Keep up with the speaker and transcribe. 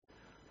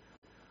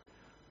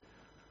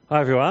Hi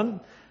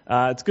everyone.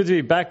 It's good to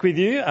be back with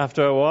you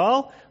after a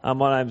while.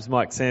 My name's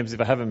Mike Sams, if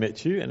I haven't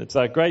met you, and it's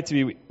great to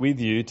be with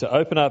you to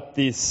open up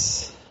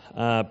this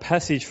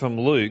passage from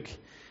Luke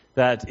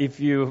that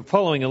if you're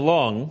following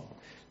along,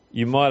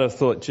 you might have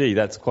thought, gee,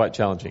 that's quite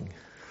challenging.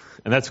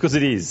 And that's because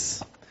it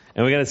is.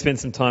 And we're going to spend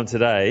some time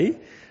today,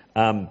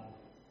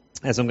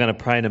 as I'm going to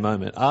pray in a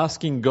moment,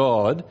 asking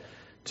God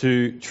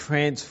to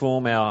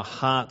transform our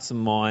hearts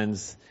and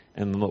minds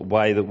and the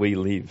way that we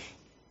live.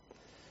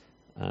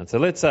 So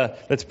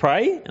let's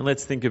pray and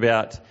let's think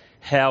about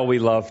how we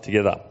love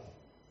together.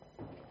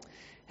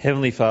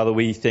 Heavenly Father,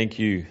 we thank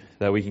you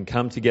that we can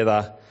come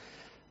together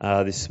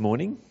this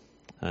morning,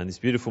 this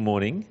beautiful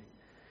morning,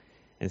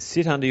 and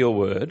sit under your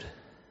word.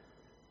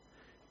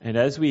 And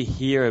as we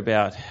hear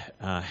about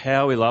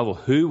how we love or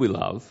who we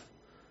love,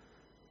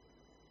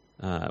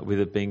 with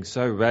it being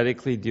so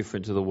radically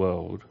different to the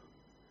world,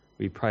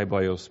 we pray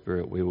by your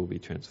Spirit we will be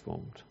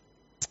transformed.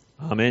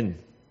 Amen.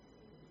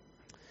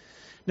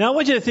 Now I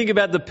want you to think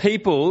about the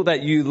people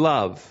that you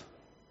love.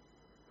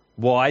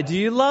 Why do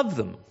you love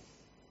them?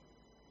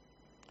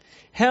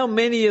 How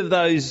many of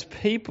those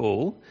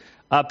people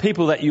are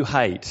people that you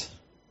hate?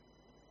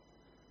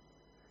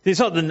 It's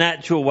not the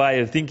natural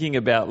way of thinking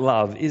about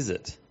love, is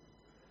it?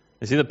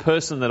 You see, the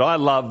person that I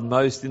love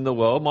most in the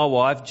world, my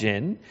wife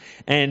Jen,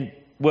 and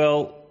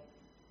well,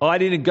 I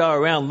didn't go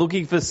around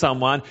looking for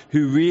someone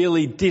who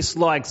really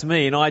dislikes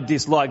me and I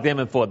dislike them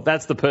and thought,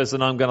 that's the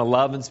person I'm going to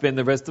love and spend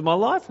the rest of my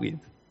life with.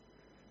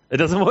 It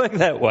doesn't work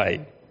that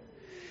way.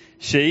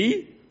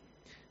 She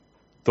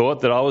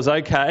thought that I was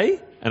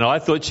okay, and I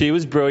thought she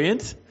was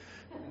brilliant.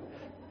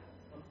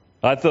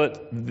 I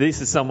thought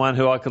this is someone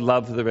who I could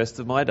love for the rest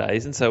of my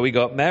days, and so we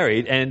got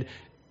married, and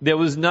there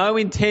was no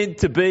intent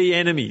to be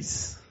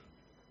enemies.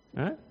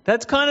 Right?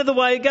 That's kind of the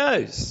way it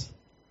goes.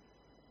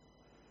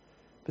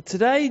 But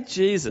today,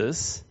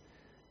 Jesus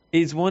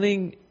is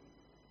wanting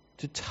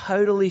to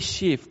totally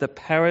shift the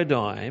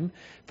paradigm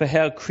for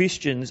how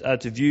Christians are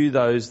to view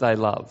those they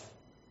love.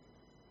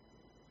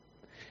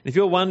 If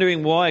you're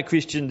wondering why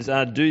Christians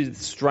do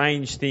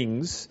strange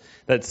things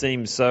that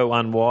seem so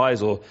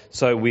unwise or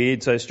so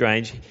weird, so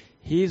strange,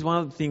 here's one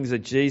of the things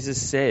that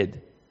Jesus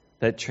said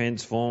that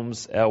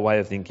transforms our way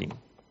of thinking.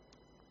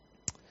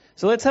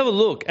 So let's have a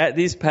look at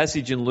this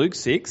passage in Luke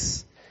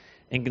 6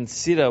 and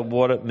consider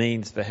what it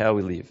means for how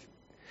we live.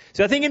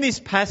 So I think in this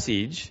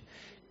passage,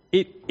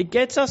 it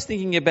gets us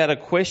thinking about a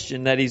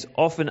question that is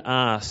often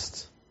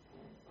asked.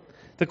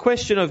 The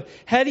question of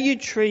how do you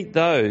treat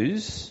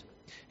those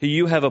who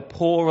you have a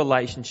poor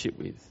relationship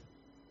with?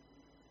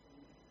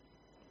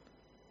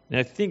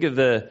 Now think of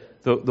the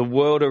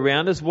world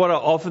around us. What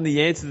are often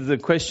the answers to the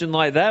question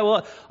like that?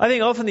 Well, I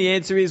think often the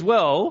answer is,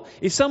 well,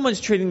 if someone's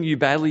treating you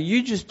badly,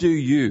 you just do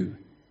you.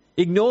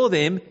 Ignore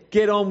them,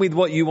 get on with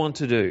what you want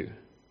to do.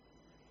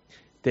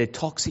 They're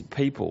toxic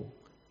people.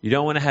 You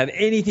don't want to have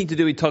anything to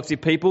do with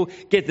toxic people.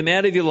 Get them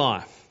out of your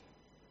life.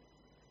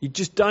 You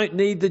just don't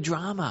need the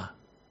drama.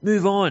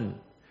 Move on.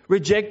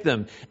 Reject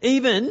them.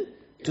 Even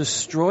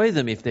destroy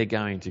them if they're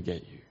going to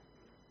get you.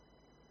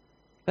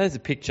 There's a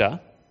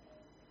picture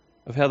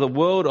of how the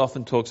world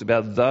often talks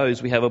about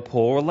those we have a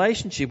poor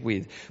relationship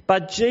with.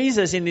 But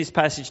Jesus in this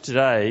passage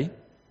today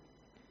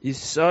is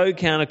so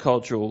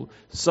countercultural,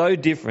 so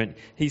different.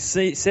 He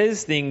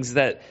says things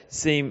that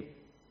seem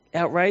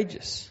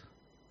outrageous.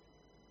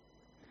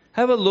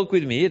 Have a look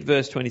with me at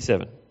verse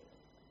 27.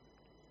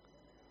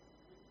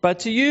 But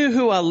to you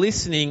who are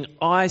listening,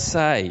 I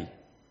say,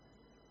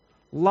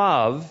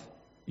 love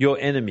your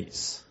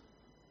enemies.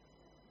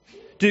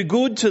 Do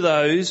good to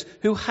those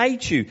who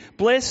hate you.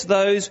 Bless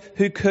those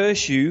who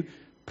curse you.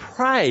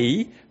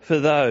 Pray for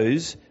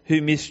those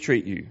who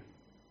mistreat you.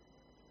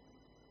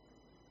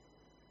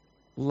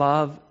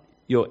 Love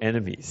your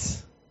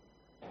enemies.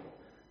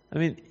 I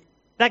mean,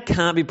 that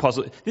can't be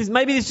possible.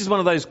 Maybe this is one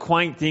of those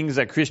quaint things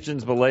that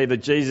Christians believe that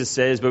Jesus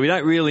says, but we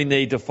don't really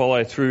need to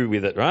follow through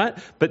with it, right?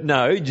 But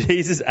no,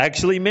 Jesus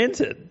actually meant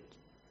it.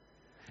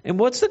 And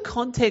what's the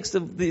context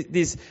of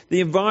the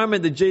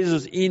environment that Jesus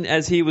was in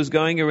as he was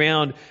going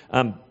around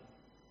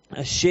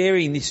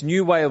sharing this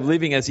new way of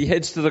living as he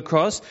heads to the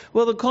cross?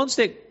 Well, the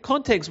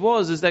context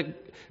was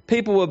that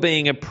people were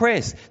being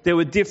oppressed. There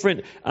were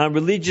different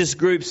religious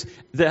groups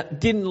that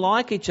didn't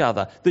like each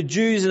other. The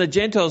Jews and the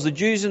Gentiles, the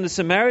Jews and the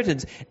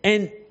Samaritans.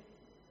 And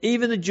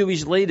even the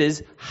Jewish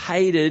leaders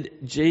hated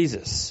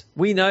Jesus.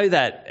 We know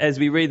that as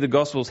we read the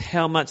Gospels,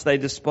 how much they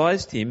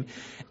despised him.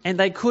 And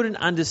they couldn't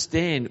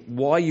understand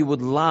why you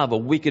would love a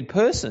wicked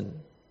person.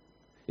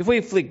 If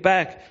we flick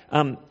back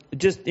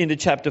just into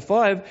chapter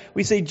 5,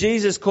 we see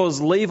Jesus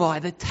calls Levi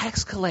the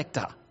tax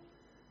collector.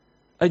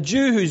 A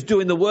Jew who's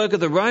doing the work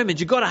of the Romans,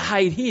 you've got to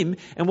hate him.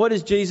 And what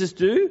does Jesus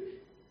do?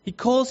 He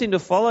calls him to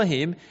follow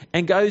him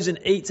and goes and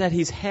eats at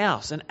his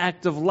house, an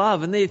act of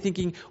love. And they're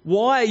thinking,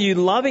 why are you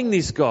loving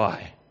this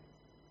guy?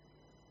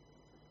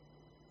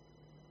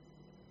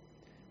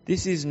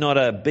 This is not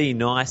a be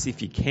nice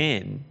if you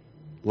can,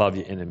 love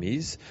your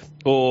enemies,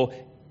 or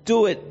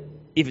do it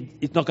if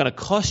it's not going to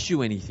cost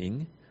you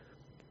anything.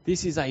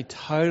 This is a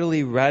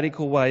totally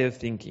radical way of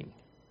thinking.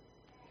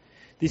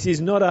 This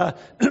is not a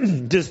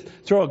just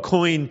throw a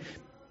coin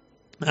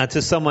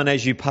to someone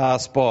as you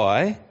pass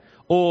by,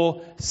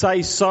 or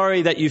say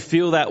sorry that you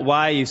feel that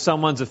way if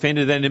someone's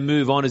offended, then to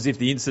move on as if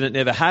the incident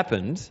never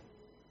happened.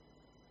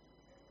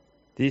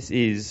 This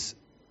is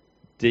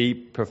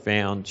deep,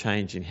 profound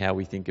change in how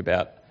we think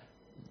about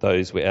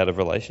those we're out of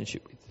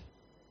relationship with.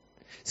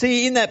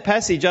 See, in that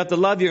passage, after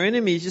love your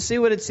enemies, you see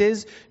what it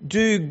says?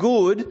 Do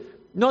good,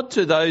 not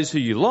to those who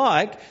you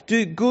like,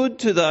 do good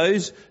to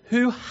those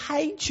who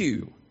hate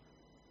you.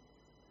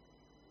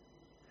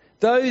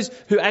 Those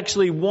who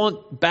actually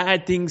want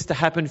bad things to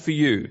happen for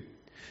you,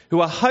 who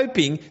are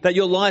hoping that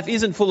your life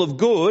isn't full of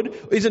good,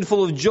 isn't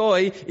full of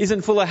joy,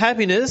 isn't full of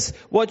happiness.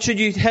 How should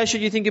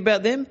you think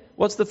about them?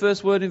 What's the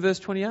first word in verse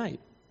 28?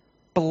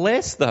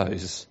 Bless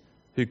those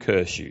who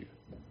curse you.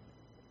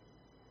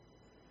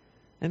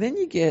 And then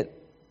you get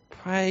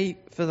pray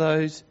for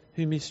those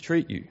who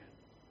mistreat you.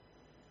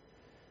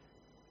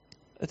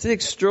 It's an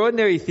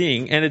extraordinary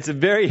thing, and it's a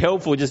very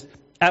helpful just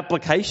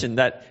application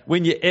that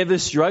when you're ever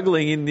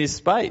struggling in this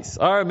space.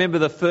 I remember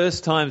the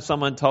first time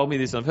someone told me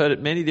this, and I've heard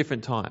it many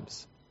different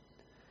times.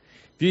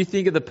 If you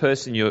think of the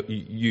person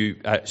you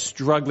are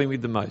struggling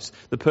with the most,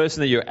 the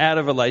person that you're out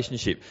of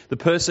relationship, the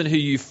person who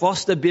you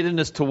foster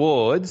bitterness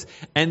towards,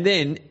 and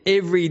then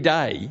every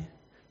day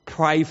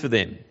pray for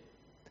them.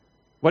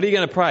 What are you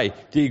going to pray?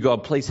 Dear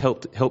God, please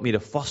help me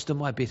to foster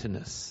my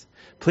bitterness.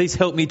 Please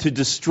help me to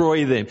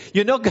destroy them.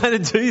 You're not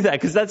going to do that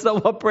because that's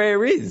not what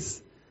prayer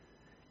is.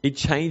 It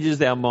changes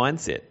our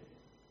mindset.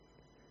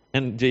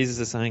 And Jesus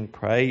is saying,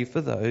 pray for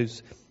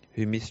those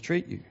who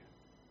mistreat you.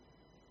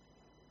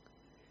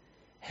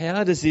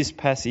 How does this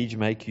passage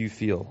make you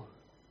feel?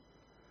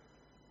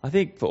 I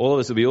think for all of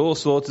us, there'll be all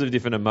sorts of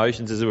different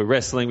emotions as we're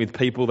wrestling with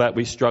people that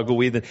we struggle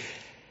with.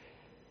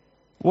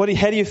 And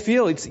how do you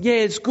feel?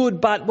 It's good,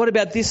 but what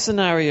about this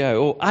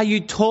scenario? Or are you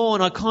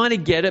torn? I kind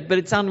of get it, but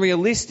it's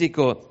unrealistic.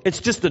 Or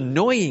it's just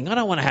annoying. I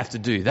don't want to have to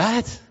do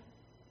that.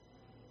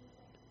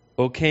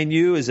 Or can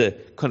you, as a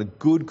kind of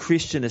good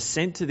Christian,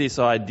 assent to this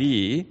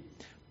idea,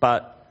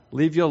 but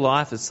live your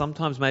life as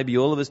sometimes maybe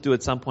all of us do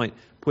at some point,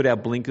 put our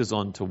blinkers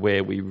on to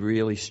where we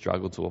really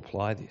struggle to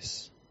apply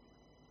this?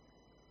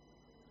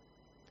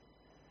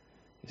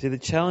 You see, the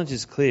challenge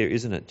is clear,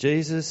 isn't it?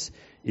 Jesus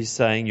is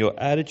saying your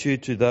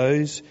attitude to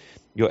those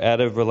you're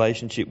out of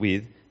relationship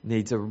with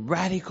needs a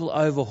radical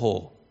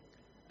overhaul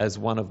as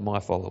one of my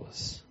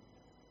followers.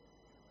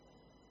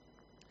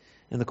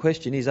 And the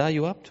question is, are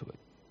you up to it?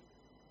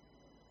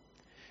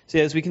 See,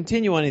 as we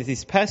continue on in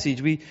this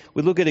passage, we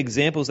look at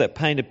examples that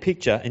paint a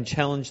picture and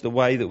challenge the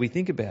way that we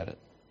think about it.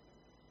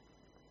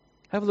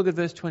 Have a look at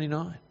verse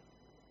 29.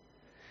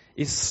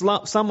 If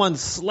someone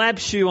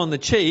slaps you on the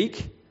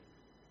cheek,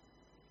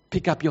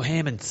 pick up your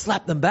hand and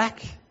slap them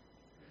back.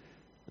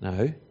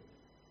 No.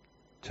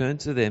 Turn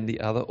to them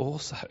the other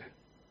also.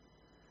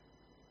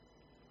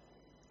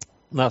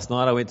 Last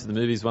night I went to the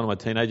movies, one of my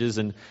teenagers,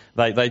 and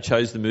they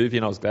chose the movie,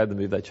 and I was glad the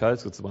movie they chose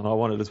because it's the one I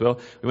wanted as well.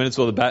 We went and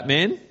saw The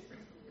Batman.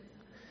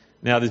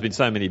 Now, there's been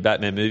so many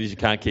Batman movies, you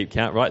can't keep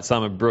count, right?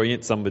 Some are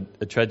brilliant, some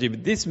are tragic.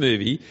 But this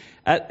movie,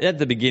 at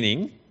the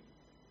beginning,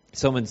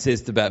 someone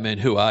says to Batman,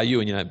 who are you?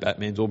 And,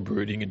 Batman's all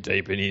brooding and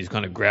deep, and in his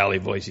kind of growly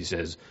voice, he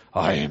says,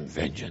 I am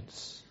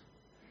vengeance.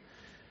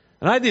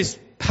 And I had this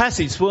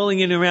passage swirling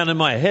in around in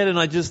my head, and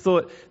I just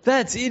thought,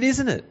 that's it,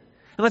 isn't it?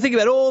 And I think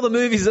about all the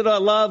movies that I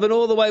love and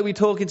all the way we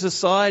talk in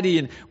society,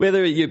 and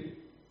whether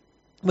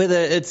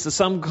it's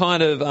some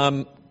kind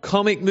of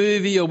comic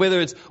movie or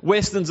whether it's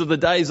westerns of the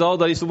days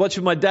old I used to watch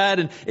with my dad,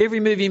 and every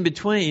movie in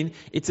between,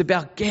 it's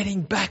about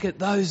getting back at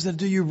those that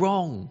do you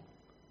wrong.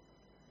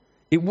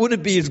 It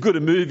wouldn't be as good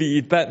a movie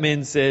if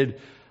Batman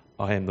said,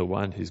 I am the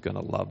one who's going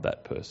to love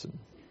that person.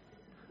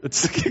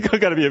 It's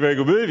not going to be a very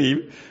good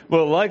movie,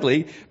 more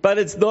likely, but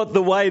it's not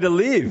the way to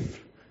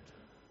live.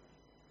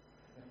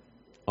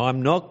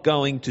 I'm not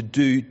going to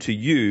do to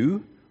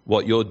you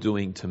what you're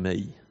doing to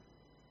me.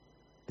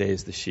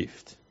 There's the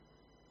shift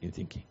in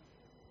thinking.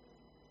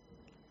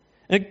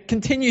 And it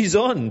continues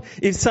on.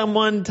 If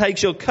someone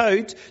takes your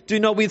coat, do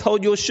not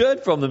withhold your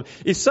shirt from them.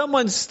 If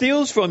someone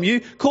steals from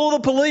you, call the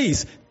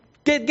police.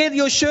 Get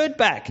your shirt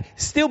back.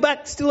 Steal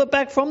it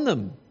back from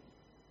them.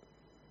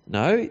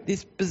 No,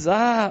 this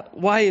bizarre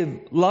way of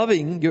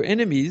loving your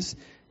enemies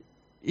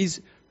is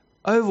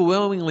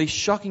overwhelmingly,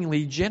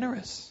 shockingly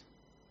generous.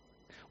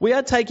 We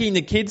are taking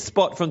the kids'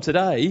 spot from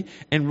today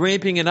and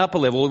ramping it up a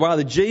level, or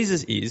rather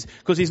Jesus is,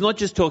 because he's not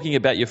just talking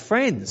about your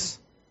friends.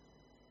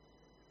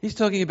 He's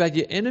talking about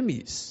your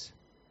enemies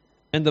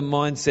and the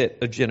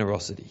mindset of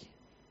generosity.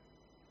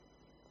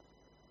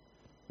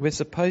 We're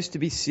supposed to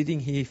be sitting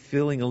here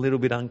feeling a little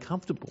bit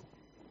uncomfortable.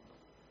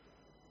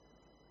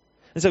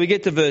 And so we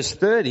get to verse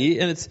 30,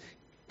 and it's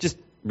just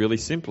really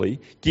simply,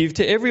 give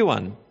to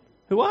everyone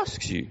who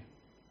asks you.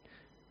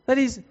 That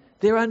is,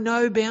 there are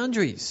no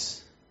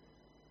boundaries.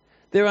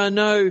 There are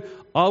no,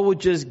 I will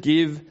just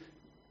give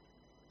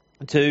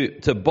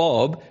to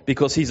Bob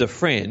because he's a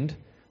friend,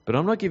 But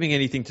I'm not giving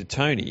anything to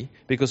Tony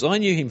because I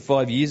knew him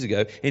 5 years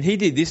ago and he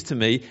did this to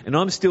me and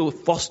I'm still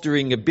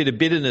fostering a bit of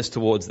bitterness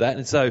towards that.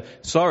 And so,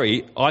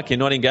 sorry, I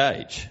cannot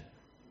engage.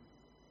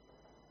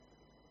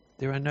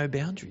 There are no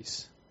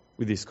boundaries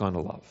with this kind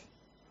of love.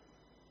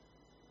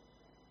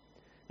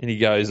 And he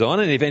goes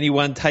on, and if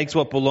anyone takes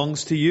what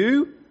belongs to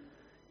you,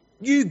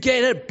 you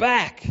get it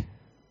back.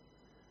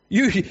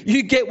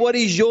 You get what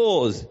is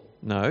yours.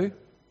 No,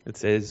 it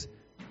says,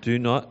 do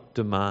not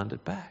demand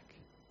it back.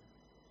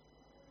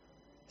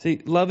 See,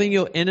 loving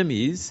your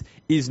enemies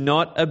is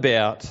not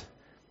about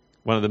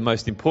one of the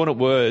most important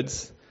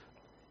words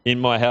in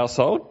my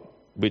household,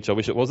 which I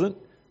wish it wasn't.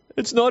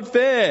 It's not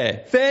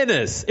fair.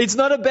 Fairness. It's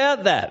not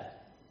about that.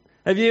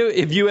 Have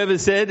you ever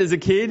said as a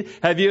kid,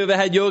 have you ever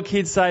had your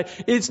kids say,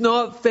 it's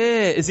not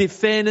fair, as if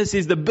fairness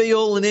is the be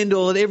all and end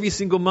all at every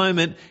single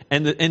moment,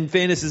 and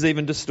fairness is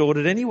even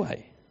distorted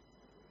anyway?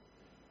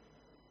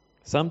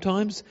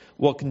 Sometimes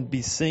what can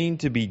be seen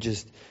to be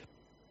just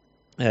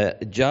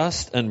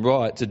and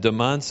right to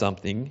demand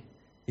something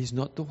is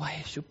not the way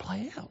it should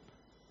play out.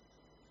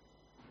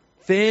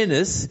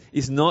 Fairness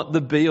is not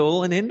the be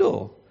all and end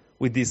all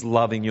with this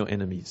loving your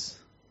enemies.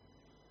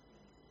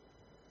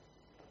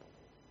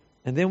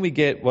 And then we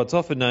get what's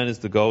often known as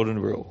the golden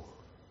rule.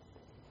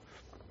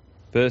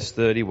 Verse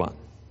 31.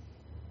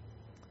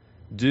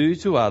 Do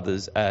to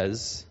others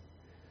as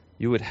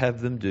you would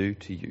have them do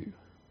to you.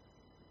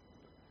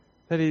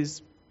 That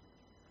is,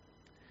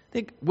 I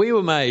think we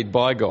were made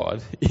by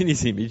God in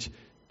His image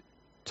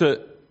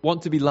to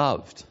want to be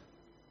loved.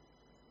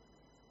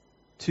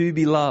 To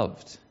be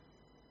loved.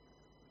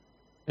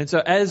 And so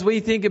as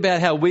we think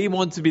about how we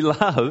want to be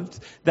loved,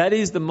 that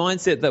is the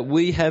mindset that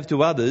we have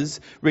to others,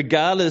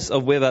 regardless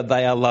of whether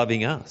they are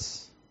loving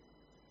us.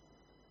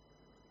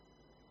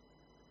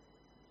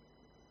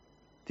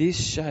 This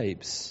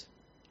shapes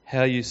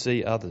how you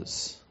see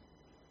others.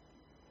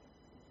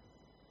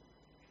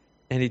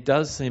 And it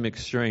does seem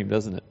extreme,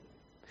 doesn't it?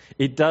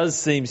 It does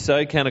seem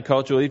so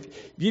countercultural.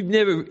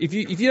 If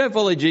you don't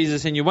follow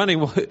Jesus and you're wondering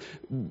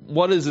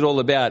what is it all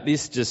about,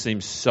 this just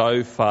seems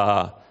so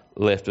far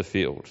left of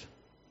field.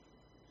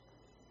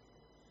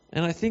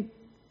 And I think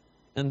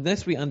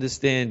unless we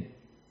understand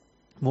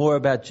more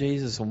about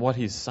Jesus and what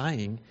He's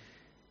saying,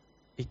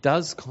 it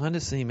does kind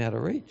of seem out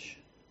of reach.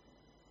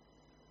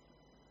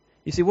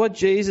 You see, what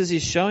Jesus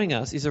is showing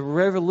us is a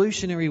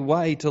revolutionary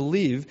way to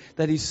live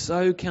that is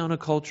so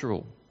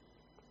countercultural.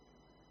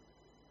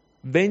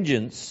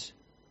 Vengeance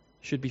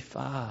should be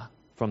far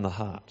from the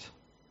heart.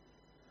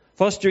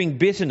 Fostering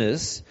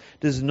bitterness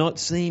does not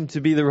seem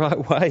to be the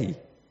right way.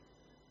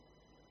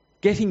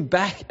 Getting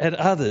back at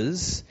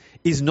others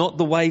is not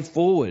the way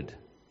forward.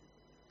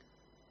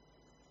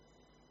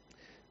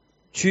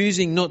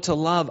 Choosing not to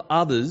love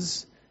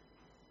others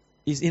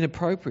is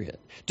inappropriate.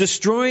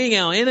 Destroying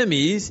our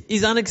enemies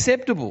is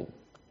unacceptable.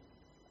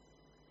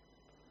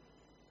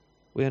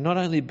 We are not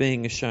only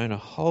being shown a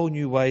whole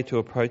new way to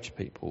approach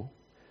people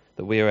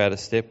that we are out of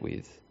step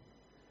with,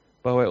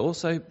 but we're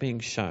also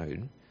being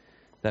shown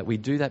that we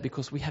do that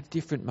because we have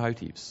different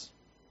motives.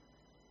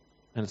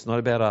 And it's not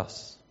about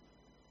us.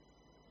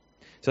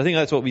 So I think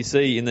that's what we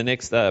see in the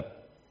next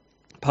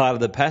part of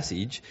the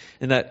passage,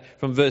 and that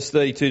from verse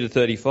 32 to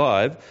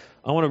 35,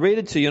 I want to read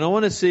it to you, and I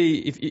want to see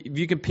if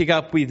you can pick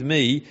up with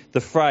me the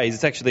phrase.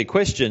 It's actually a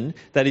question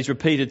that is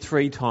repeated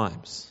 3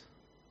 times.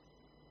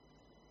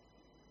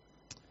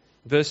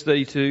 Verse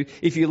 32,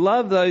 if you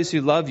love those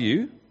who love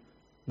you,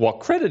 what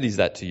credit is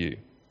that to you?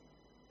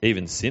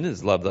 Even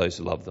sinners love those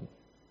who love them.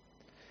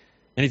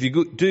 And if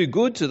you do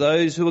good to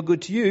those who are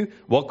good to you,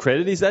 what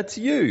credit is that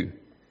to you?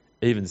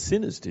 Even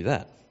sinners do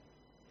that.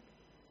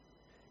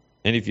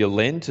 And if you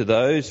lend to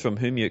those from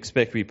whom you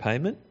expect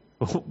repayment,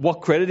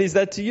 what credit is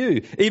that to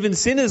you? Even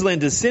sinners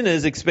lend to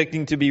sinners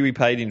expecting to be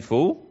repaid in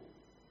full.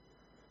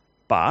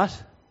 But,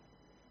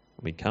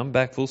 when we come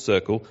back full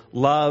circle,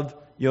 love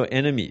your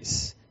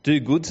enemies. Do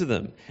good to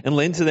them and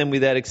lend to them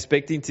without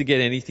expecting to get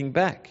anything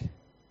back.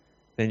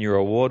 Then your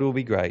reward will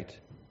be great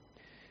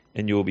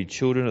and you will be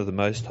children of the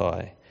Most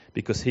High,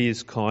 because He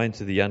is kind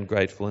to the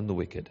ungrateful and the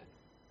wicked.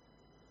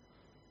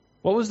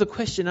 What was the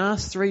question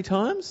asked 3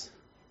 times?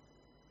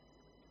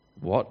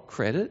 What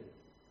credit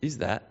is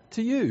that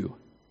to you?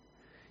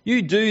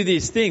 You do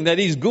this thing that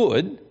is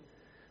good,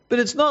 but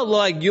it's not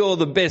like you're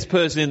the best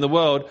person in the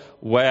world.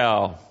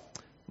 Wow,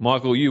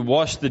 Michael, you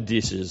washed the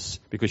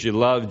dishes because you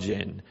love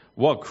Jen.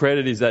 What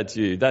credit is that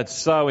to you? That's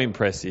so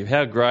impressive.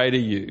 How great are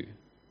you?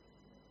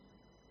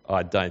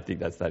 I don't think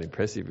that's that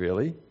impressive,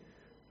 really.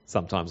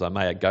 Sometimes I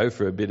may go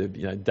for a bit of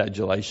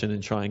adulation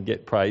and try and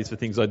get praise for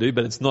things I do,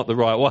 but it's not the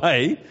right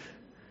way.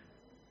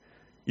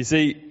 You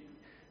see,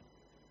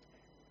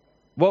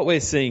 what we're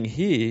seeing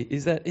here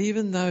is that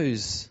even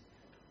those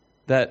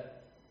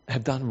that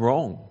have done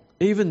wrong,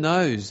 even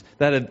those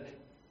that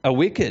are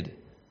wicked,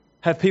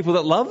 have people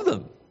that love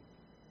them.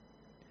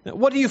 Now,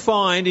 what do you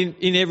find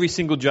in every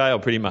single jail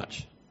pretty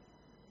much?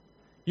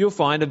 You'll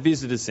find a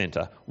visitor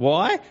centre.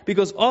 Why?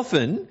 Because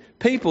often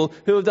people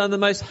who have done the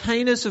most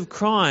heinous of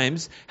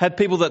crimes have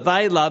people that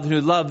they love and who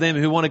love them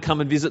who want to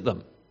come and visit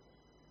them.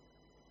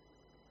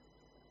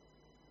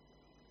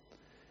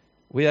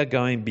 We are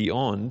going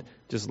beyond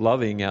just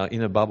loving our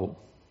inner bubble.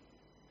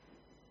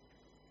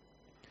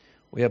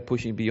 We are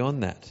pushing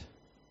beyond that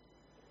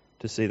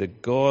to see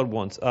that God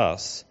wants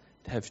us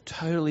to have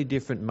totally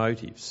different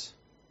motives.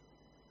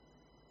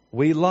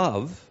 We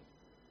love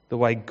the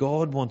way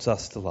God wants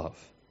us to love.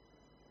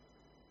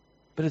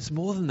 But it's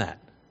more than that.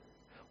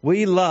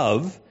 We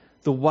love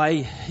the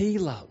way He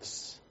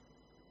loves.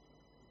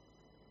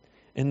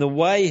 And the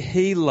way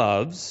He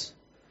loves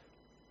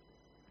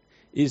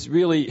is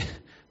really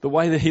the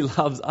way that He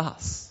loves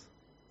us.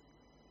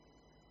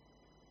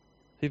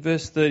 See,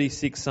 verse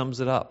 36 sums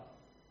it up.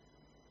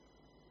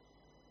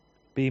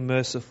 Be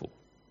merciful,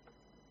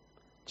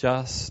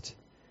 just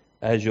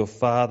as your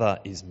Father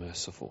is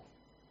merciful.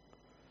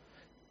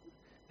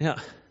 Now,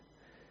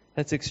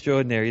 that's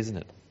extraordinary, isn't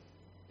it?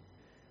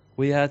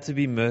 We are to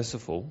be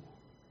merciful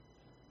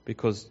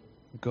because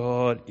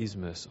God is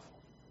merciful.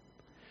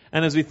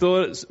 And as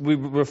we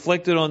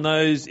reflected on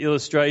those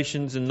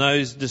illustrations and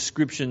those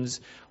descriptions,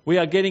 we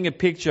are getting a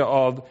picture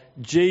of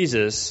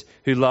Jesus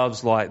who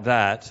loves like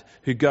that,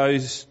 who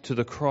goes to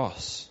the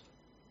cross.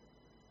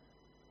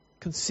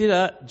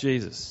 Consider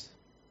Jesus.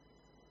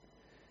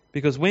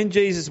 Because when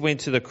Jesus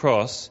went to the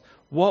cross,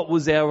 what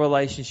was our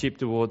relationship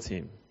towards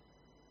Him?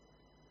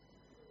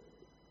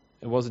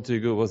 It wasn't too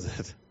good, was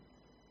it?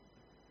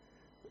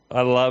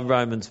 I love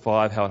Romans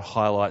 5, how it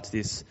highlights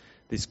this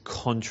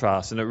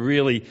contrast. And it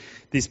really,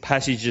 this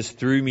passage just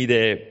threw me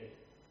there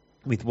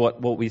with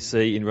what we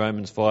see in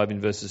Romans 5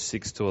 in verses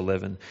 6 to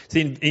 11.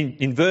 See,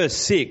 in verse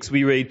 6,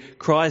 we read,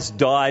 Christ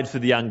died for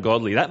the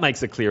ungodly. That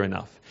makes it clear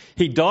enough.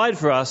 He died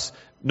for us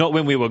not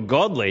when we were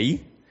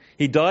godly.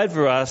 He died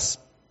for us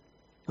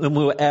when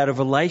we were out of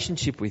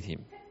relationship with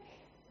Him.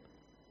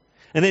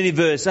 And then in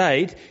verse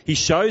 8, He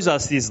shows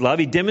us this love.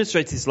 He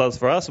demonstrates His love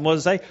for us. And what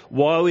does it say?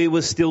 While we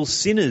were still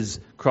sinners,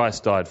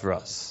 Christ died for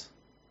us.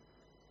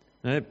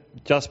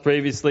 Just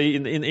previously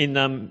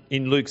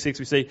in Luke 6,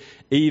 we see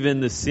even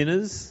the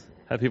sinners,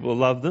 how people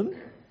love them.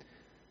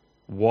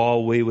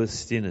 While we were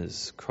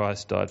sinners,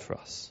 Christ died for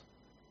us.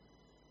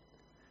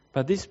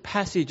 But this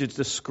passage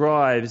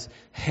describes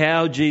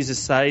how Jesus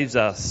saves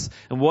us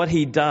and what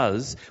He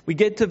does. We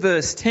get to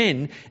verse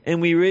 10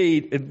 and we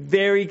read it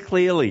very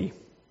clearly.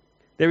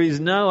 There is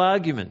no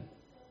argument.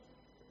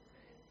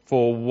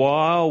 For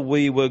while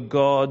we were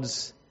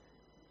God's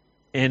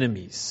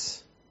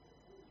enemies,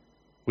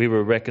 we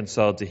were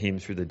reconciled to Him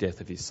through the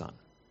death of His Son.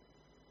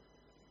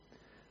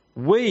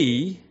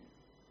 We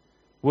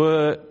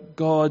were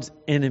God's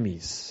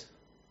enemies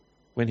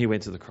when He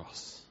went to the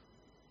cross.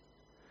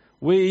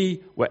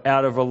 We were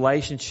out of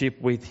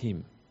relationship with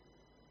Him.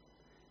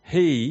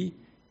 He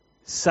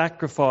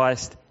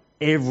sacrificed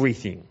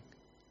everything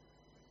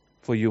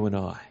for you and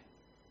I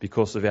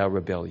because of our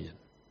rebellion,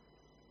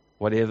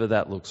 whatever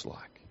that looks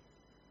like.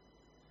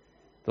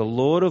 The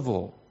Lord of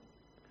all,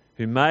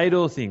 who made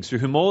all things, through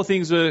whom all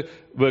things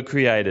were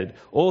created,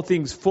 all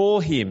things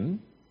for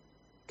Him,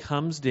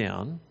 comes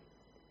down,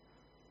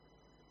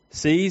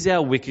 sees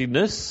our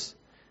wickedness,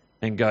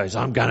 and goes,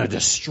 I'm going to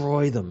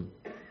destroy them.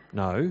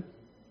 No.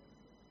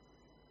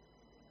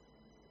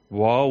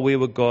 While we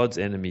were God's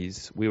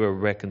enemies, we were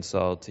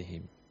reconciled to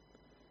Him.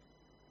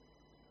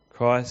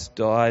 Christ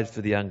died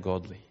for the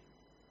ungodly.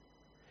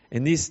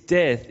 And this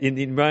death,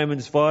 in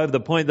Romans 5, the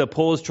point that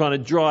Paul's trying to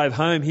drive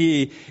home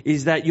here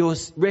is that your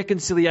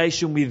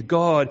reconciliation with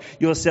God,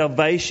 your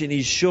salvation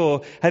is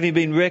sure. Having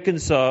been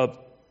reconciled,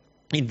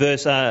 in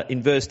verse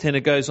 10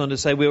 it goes on to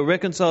say, we were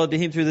reconciled to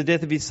Him through the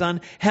death of His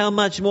Son. How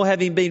much more,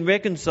 having been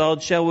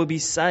reconciled, shall we be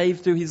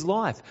saved through His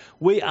life?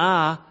 We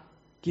are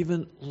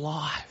given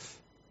life.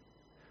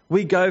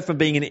 We go from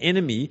being an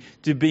enemy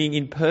to being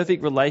in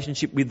perfect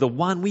relationship with the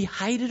one we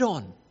hated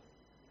on.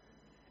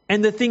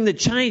 And the thing that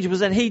changed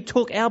was that He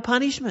took our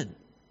punishment.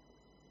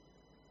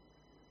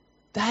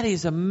 That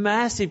is a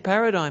massive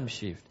paradigm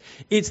shift.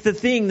 It's the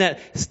thing that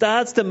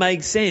starts to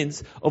make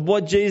sense of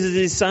what Jesus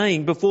is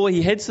saying before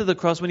He heads to the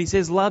cross when He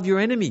says, love your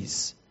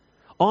enemies.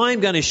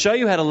 I'm going to show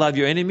you how to love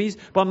your enemies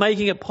by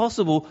making it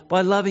possible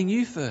by loving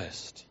you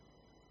first.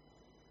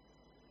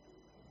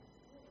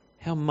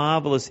 How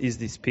marvelous is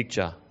this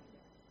picture?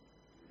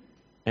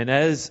 And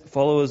as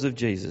followers of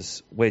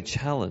Jesus, we're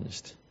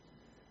challenged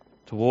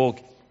to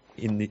walk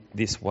in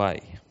this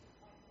way.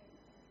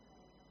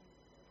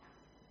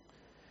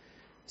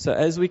 So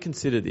as we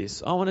consider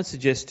this, I want to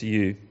suggest to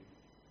you,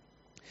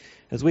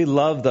 as we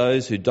love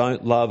those who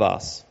don't love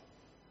us,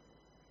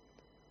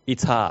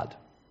 it's hard.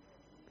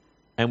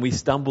 And we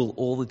stumble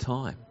all the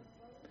time.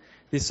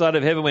 This side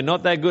of heaven, we're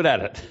not that good at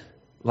it,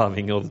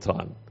 loving all the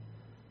time.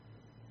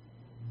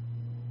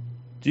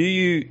 Do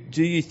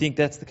you think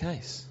that's the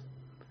case?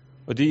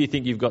 Or do you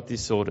think you've got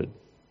this sorted?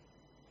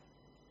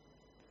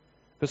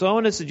 Because I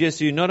want to suggest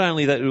to you, not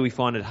only that we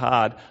find it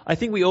hard, I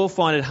think we all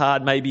find it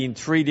hard maybe in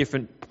 3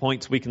 different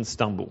points we can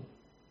stumble.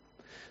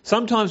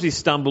 Sometimes we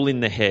stumble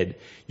in the head.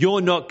 You're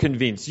not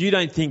convinced. You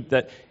don't think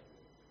that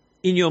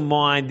in your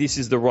mind this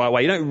is the right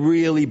way. You don't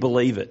really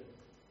believe it.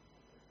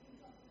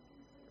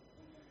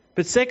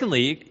 But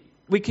secondly,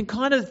 we can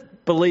kind of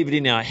believe it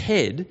in our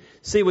head,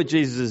 see what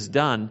Jesus has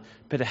done,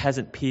 but it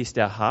hasn't pierced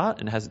our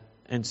heart,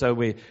 and so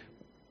we're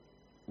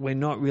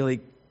not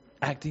really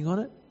acting on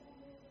it.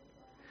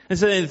 And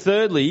so then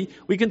thirdly,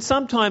 we can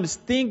sometimes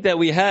think that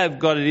we have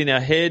got it in our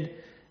head,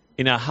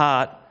 in our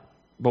heart,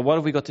 but what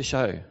have we got to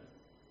show?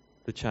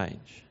 The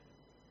change.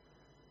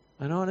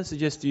 And I want to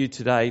suggest to you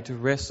today to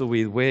wrestle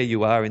with where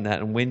you are in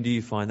that and when do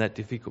you find that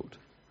difficult.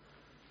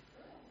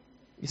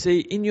 You see,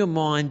 in your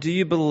mind, do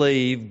you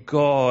believe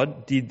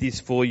God did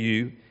this for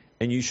you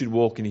and you should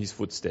walk in his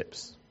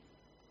footsteps?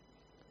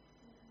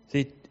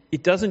 See,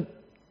 it doesn't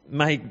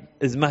make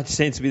as much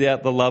sense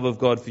without the love of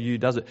God for you,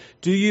 does it?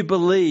 Do you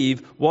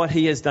believe what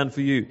he has done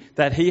for you?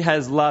 That he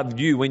has loved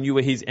you when you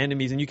were his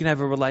enemies and you can have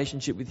a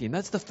relationship with him?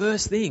 That's the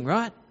first thing,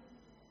 right?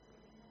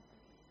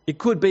 It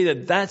could be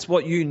that that's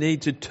what you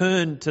need to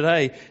turn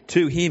today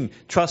to him,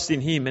 trust in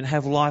him and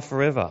have life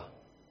forever.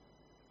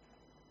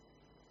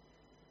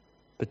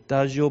 But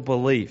does your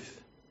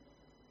belief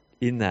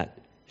in that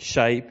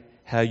shape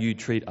how you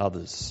treat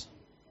others?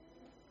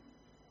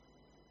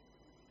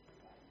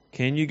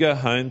 Can you go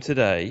home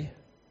today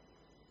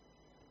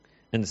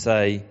and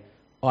say,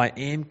 I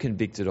am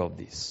convicted of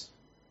this?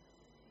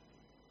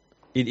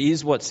 It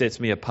is what sets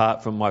me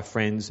apart from my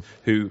friends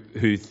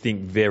who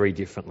think very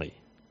differently.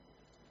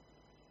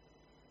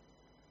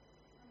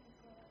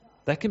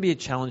 That can be a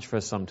challenge for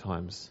us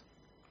sometimes,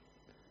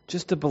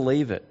 just to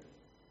believe it.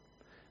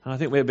 And I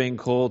think we're being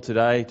called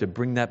today to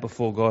bring that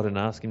before God and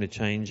ask him to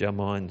change our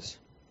minds.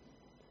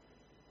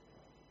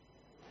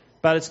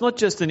 But it's not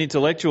just an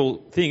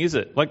intellectual thing, is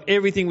it? Like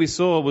everything we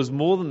saw was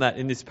more than that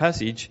in this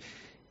passage.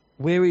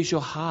 Where is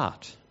your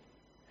heart?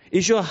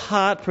 Is your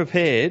heart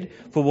prepared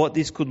for what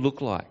this could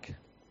look like?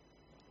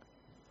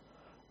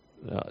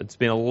 It's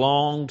been a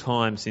long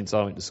time since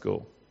I went to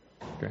school,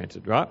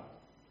 granted, right?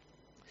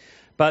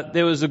 But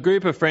there was a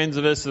group of friends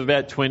of us of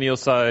about 20 or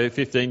so,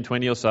 15,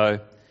 20 or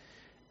so,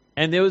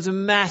 and there was a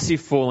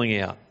massive falling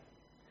out.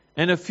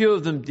 And a few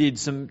of them did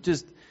some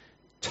just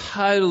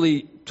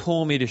totally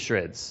tore me to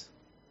shreds.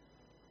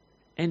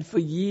 And for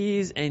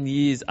years and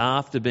years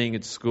after being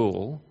at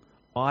school,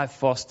 I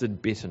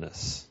fostered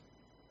bitterness.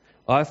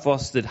 I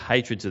fostered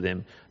hatred to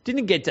them.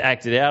 Didn't get to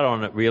act it out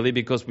on it really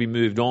because we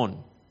moved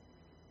on.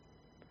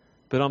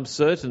 But I'm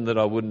certain that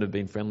I wouldn't have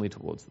been friendly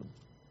towards them.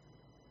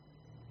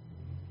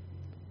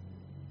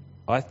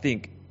 I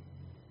think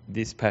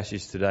this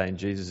passage today and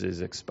Jesus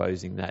is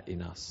exposing that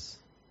in us.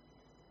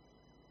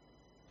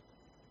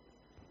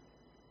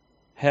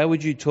 How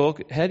do you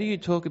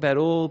talk about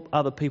all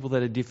other people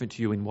that are different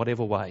to you in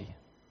whatever way?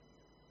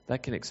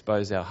 That can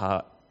expose our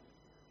heart.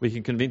 We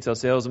can convince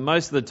ourselves, and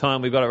most of the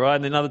time we've got it right,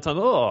 and then other times,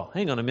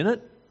 hang on a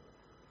minute.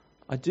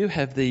 I do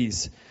have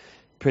these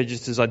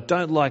prejudices. I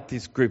don't like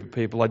this group of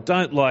people. I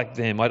don't like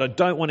them. I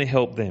don't want to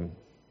help them.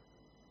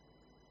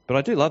 But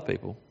I do love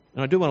people,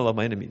 and I do want to love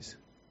my enemies.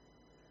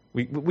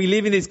 We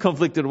live in this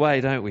conflicted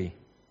way, don't we?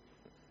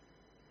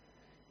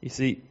 You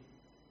see,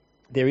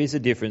 there is a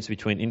difference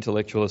between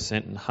intellectual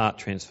assent and heart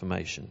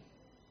transformation.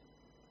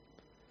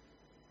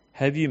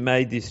 Have you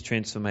made this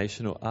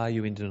transformation or are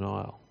you in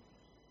denial?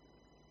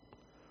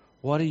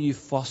 What are you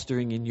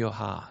fostering in your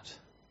heart?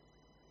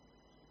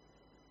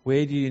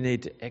 Where do you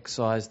need to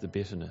excise the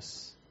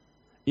bitterness?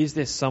 Is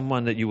there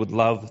someone that you would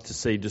love to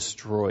see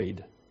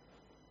destroyed?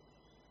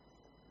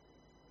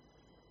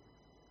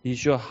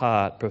 Is your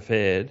heart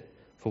prepared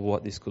for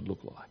what this could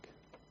look like?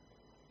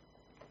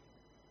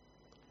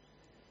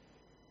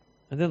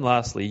 And then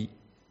lastly,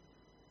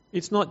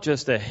 it's not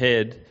just a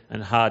head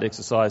and heart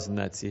exercise and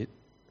that's it.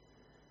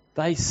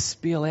 They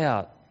spill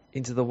out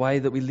into the way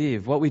that we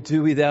live, what we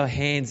do with our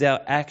hands, our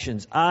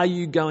actions. Are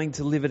you going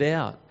to live it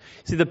out?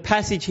 See, the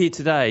passage here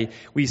today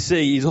we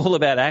see is all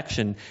about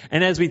action.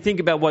 And as we think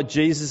about what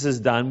Jesus has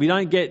done, we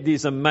don't get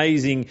this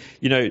amazing,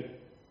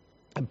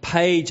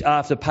 page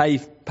after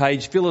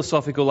page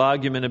philosophical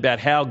argument about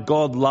how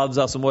God loves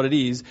us and what it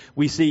is.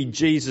 We see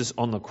Jesus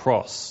on the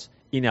cross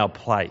in our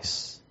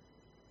place.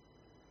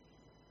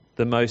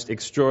 The most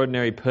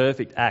extraordinary,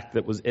 perfect act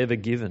that was ever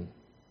given.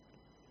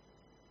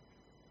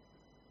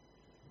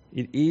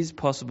 It is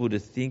possible to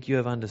think you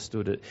have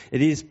understood it.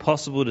 It is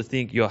possible to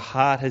think your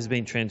heart has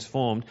been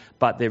transformed,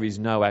 but there is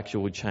no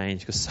actual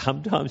change. Because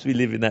sometimes we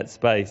live in that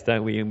space,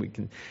 don't we?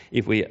 And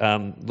if we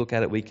look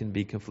at it, we can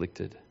be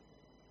conflicted.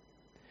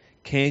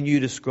 Can you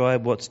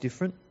describe what's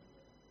different?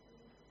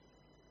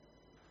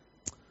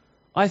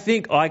 I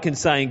think I can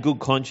say in good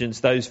conscience,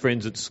 those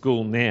friends at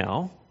school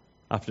now,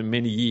 after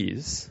many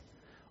years,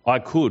 I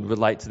could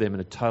relate to them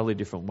in a totally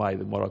different way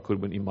than what I could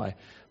when in my,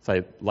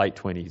 say, late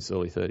 20s,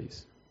 early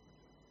 30s.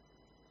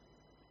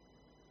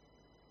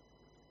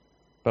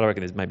 But I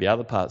reckon there's maybe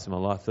other parts of my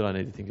life that I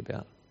need to think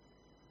about.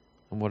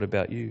 And what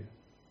about you?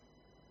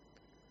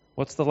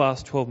 What's the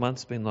last 12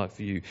 months been like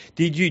for you?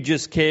 Did you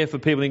just care for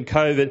people in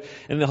COVID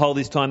and the whole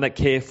this time that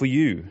care for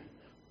you?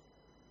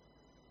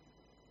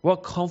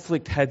 What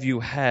conflict have you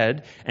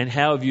had and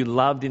how have you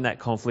loved in that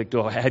conflict?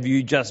 Or have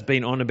you just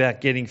been on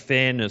about getting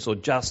fairness or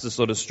justice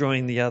or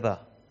destroying the other?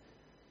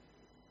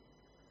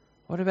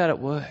 What about at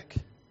work?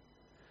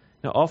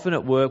 Now, often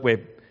at work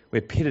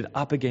We're pitted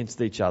up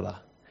against each other.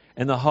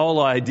 And the whole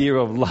idea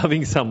of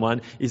loving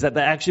someone is that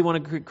they actually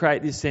want to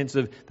create this sense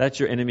of that's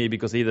your enemy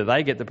because either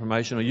they get the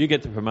promotion or you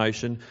get the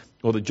promotion,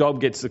 or the job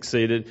gets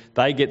succeeded,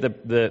 they get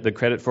the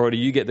credit for it or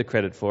you get the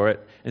credit for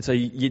it. And so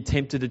you're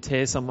tempted to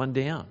tear someone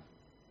down.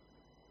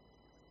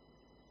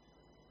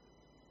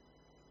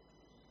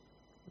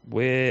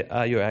 Where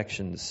are your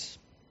actions?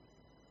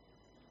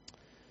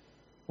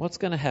 What's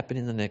going to happen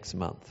in the next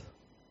month?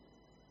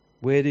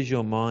 Where does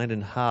your mind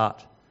and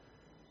heart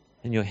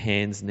and your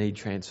hands need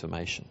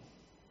transformation?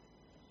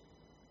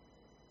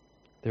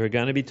 There are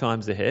going to be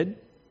times ahead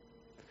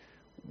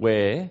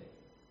where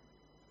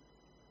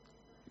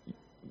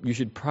you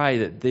should pray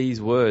that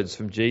these words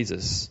from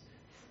Jesus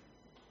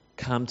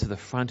come to the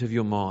front of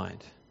your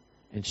mind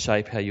and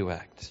shape how you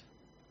act.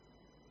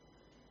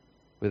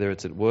 Whether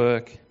it's at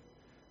work,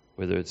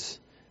 whether it's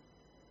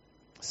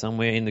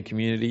somewhere in the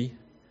community,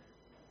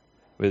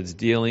 whether it's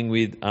dealing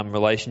with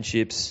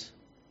relationships.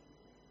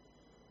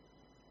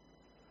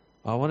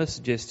 I want to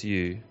suggest to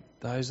you,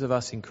 those of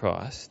us in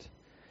Christ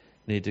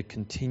need to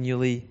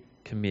continually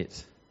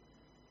commit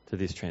to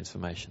this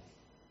transformation.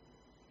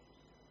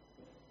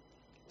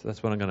 So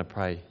that's what I'm going to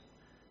pray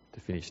to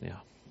finish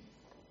now.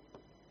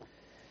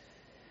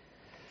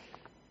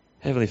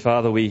 Heavenly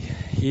Father, we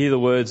hear the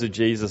words of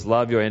Jesus,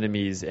 love your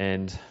enemies,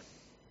 and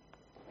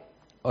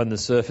on the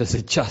surface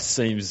it just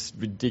seems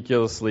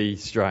ridiculously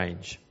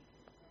strange.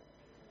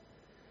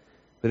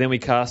 But then we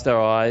cast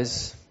our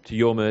eyes to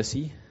your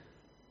mercy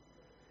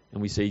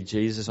and we see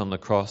Jesus on the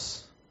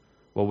cross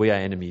while we are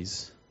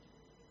enemies.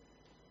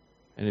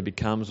 And it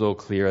becomes all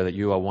clearer that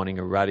you are wanting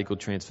a radical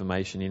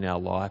transformation in our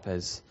life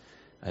as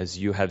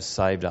you have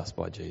saved us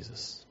by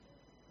Jesus.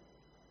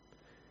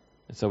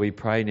 And so we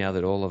pray now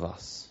that all of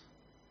us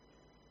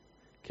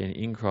can,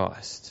 in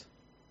Christ,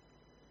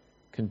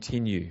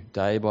 continue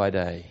day by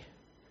day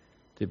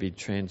to be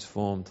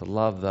transformed, to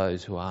love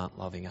those who aren't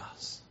loving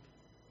us.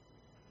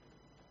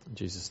 In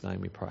Jesus'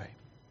 name we pray.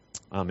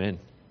 Amen.